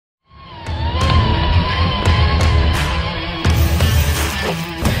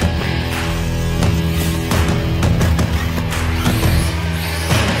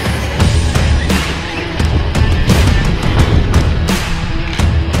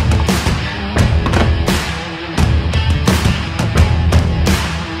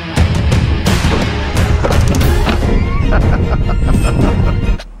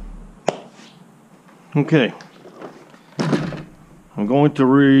Okay, I'm going to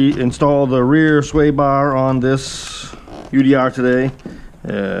reinstall the rear sway bar on this UDR today.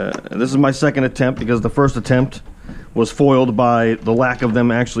 This is my second attempt because the first attempt was foiled by the lack of them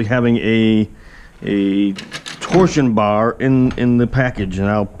actually having a torsion bar in the package, and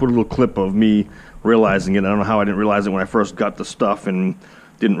I'll put a little clip of me realizing it. I don't know how I didn't realize it when I first got the stuff and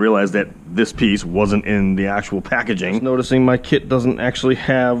didn't realize that this piece wasn't in the actual packaging. Just noticing my kit doesn't actually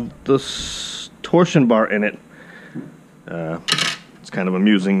have this torsion bar in it. It's kind of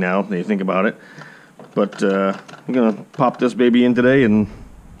amusing now that you think about it, but I'm gonna pop this baby in today and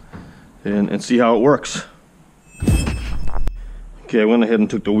see how it works. Okay, I went ahead and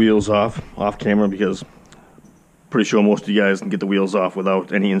took the wheels off camera because I'm pretty sure most of you guys can get the wheels off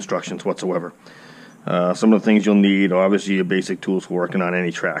without any instructions whatsoever. Some of the things you'll need are obviously your basic tools for working on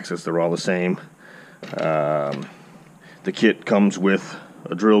any Traxxas. They're all the same. The kit comes with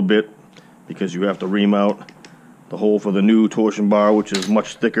a drill bit because you have to ream out the hole for the new torsion bar, which is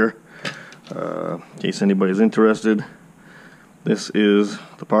much thicker. In case anybody's interested, this is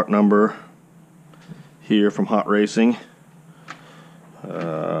the part number here from Hot Racing.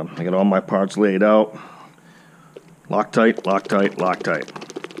 I got all my parts laid out. Loctite, Loctite, Loctite.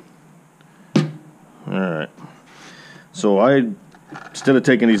 Alright, so instead of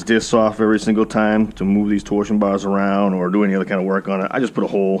taking these discs off every single time to move these torsion bars around or do any other kind of work on it, I just put a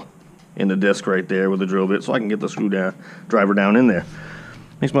hole in the disc right there with the drill bit so I can get the screwdriver down in there.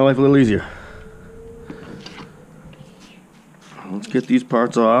 Makes my life a little easier. Let's get these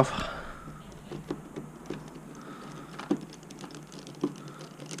parts off.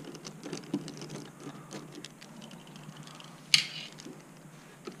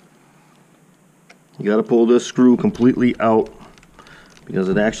 You got to pull this screw completely out because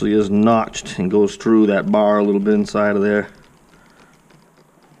it actually is notched and goes through that bar a little bit inside of there.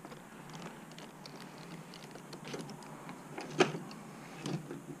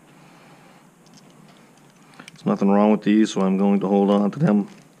 There's nothing wrong with these, so I'm going to hold on to them.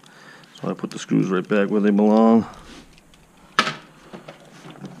 So I put the screws right back where they belong.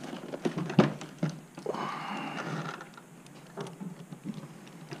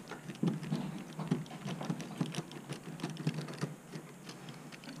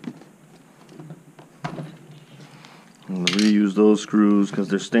 I'm going to reuse those screws because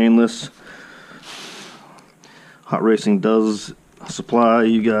they're stainless. Hot Racing does supply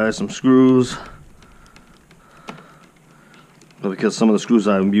you guys some screws, but because some of the screws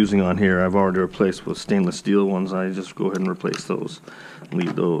I'm using on here I've already replaced with stainless steel ones, I just go ahead and replace those and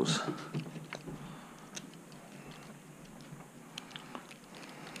leave those.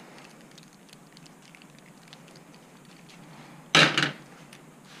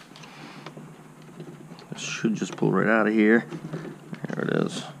 Should just pull right out of here. There it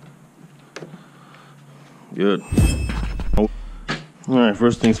is. Good. Alright,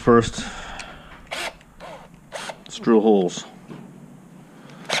 first things first. Let's drill holes.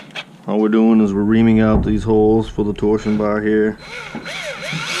 All we're doing is we're reaming out these holes for the torsion bar here.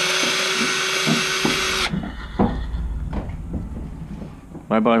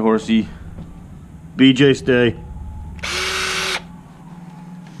 Bye bye, horsey. BJ, stay.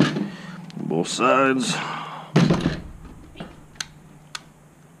 Both sides.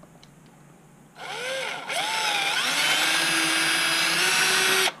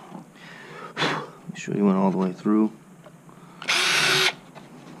 Make sure you went all the way through.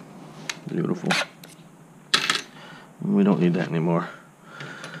 Beautiful. We don't need that anymore.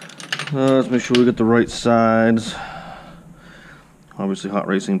 Let's make sure we get the right sides. Obviously Hot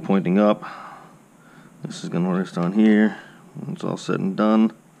Racing pointing up. This is going to rest on here. It's all said and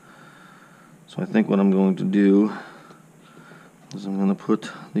done. So I think what I'm going to do is I'm going to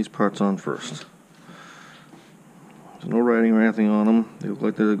put these parts on first. There's no writing or anything on them. They look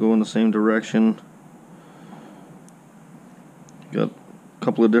like they go in the same direction. Got a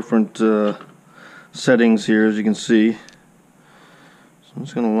couple of different settings here, as you can see. So I'm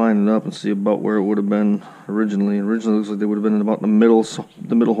just going to line it up and see about where it would have been originally. Originally it looks like they would have been in about the middle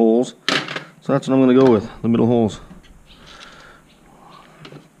holes. So that's what I'm going to go with, the middle holes.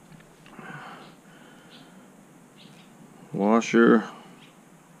 Washer,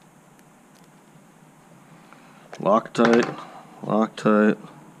 Loctite, Loctite,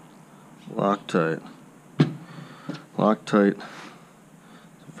 Loctite, Loctite.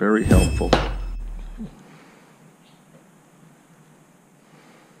 Very helpful.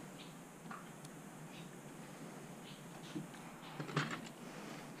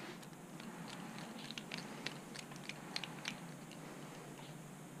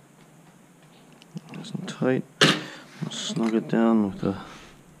 Nice and tight. Snug it down with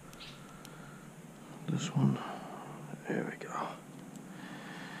this one. There we go.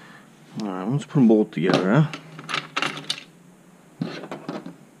 Alright, let's put them both together, huh?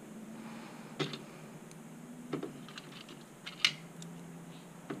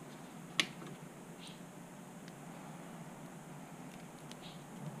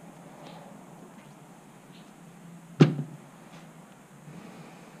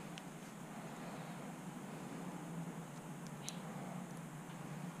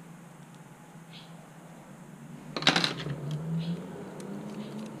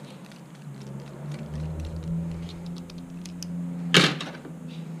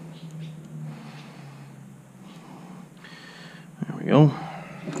 There we go.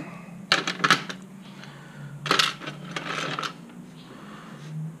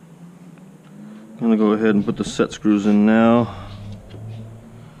 I'm gonna go ahead and put the set screws in now.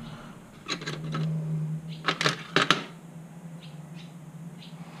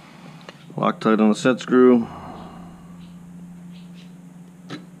 Loctite on the set screw.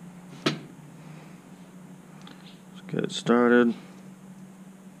 Let's get it started.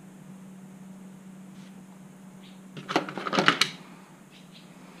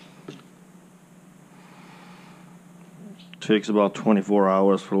 Takes about 24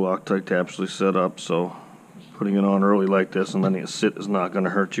 hours for Loctite to actually set up, so putting it on early like this and letting it sit is not going to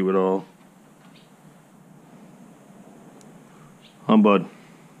hurt you at all. Bud.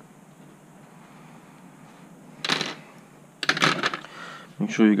 Make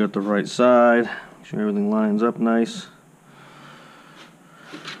sure you got the right side. Make sure everything lines up nice.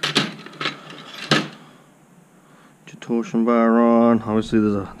 Get your torsion bar on. Obviously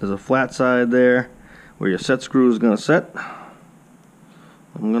there's a flat side there where your set screw is going to set.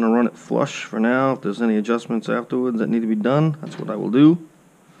 I'm going to run it flush for now. If there's any adjustments afterwards that need to be done, that's what I will do.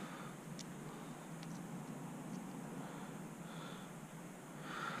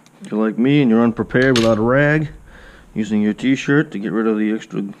 If you're like me and you're unprepared without a rag, using your t-shirt to get rid of the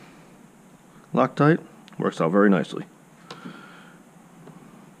extra Loctite works out very nicely.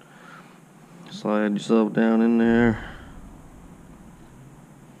 Slide yourself down in there.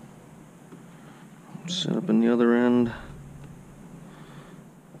 Set up in the other end.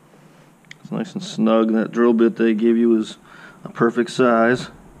 It's nice and snug. That drill bit they give you is a perfect size.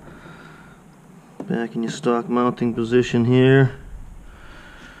 Back in your stock mounting position here.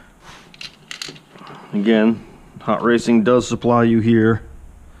 Again, Hot Racing does supply you here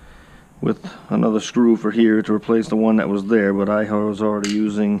with another screw for here to replace the one that was there, but I was already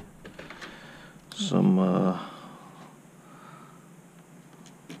using some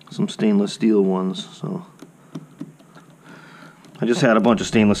stainless steel ones, so I just had a bunch of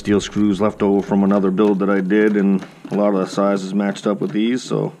stainless steel screws left over from another build that I did, and a lot of the sizes matched up with these,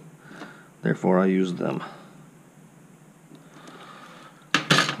 so therefore I used them.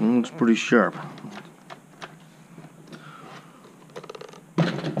 It looks pretty sharp.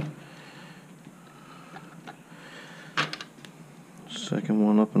 Second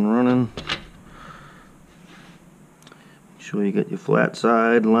one up and running. Make sure you get your flat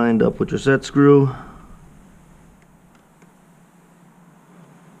side lined up with your set screw.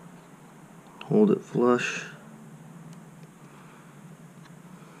 Hold it flush.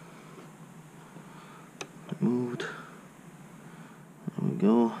 Moved. There we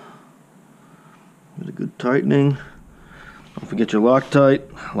go. Get a good tightening. Don't forget your Loctite,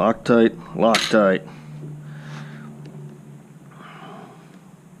 Loctite, Loctite.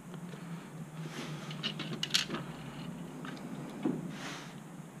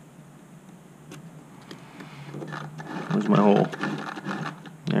 Where's my hole?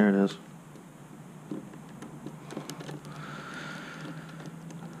 There it is.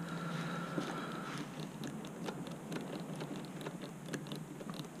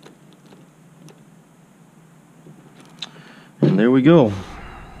 And there we go.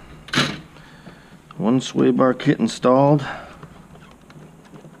 One sway bar kit installed.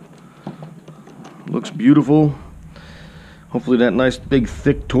 Looks beautiful. Hopefully that nice big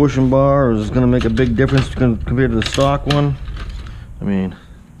thick torsion bar is going to make a big difference compared to the stock one. I mean,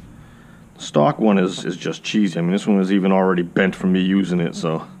 the stock one is just cheesy. I mean, this one is even already bent from me using it,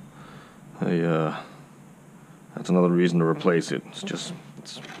 so that's another reason to replace it. It's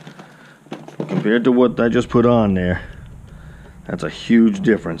compared to what I just put on there, that's a huge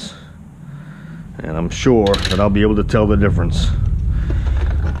difference. And I'm sure that I'll be able to tell the difference.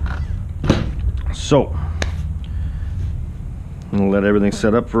 So, I'm going to let everything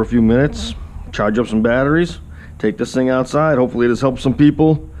set up for a few minutes, charge up some batteries, take this thing outside. Hopefully this helps some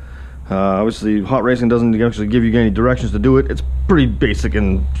people. Obviously Hot Racing doesn't actually give you any directions to do it. It's pretty basic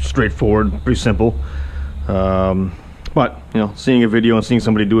and straightforward, pretty simple. But, you know, seeing a video and seeing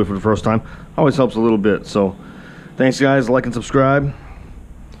somebody do it for the first time always helps a little bit. So, thanks guys, like and subscribe.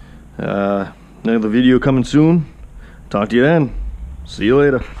 Another video coming soon. Talk to you then. See you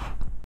later.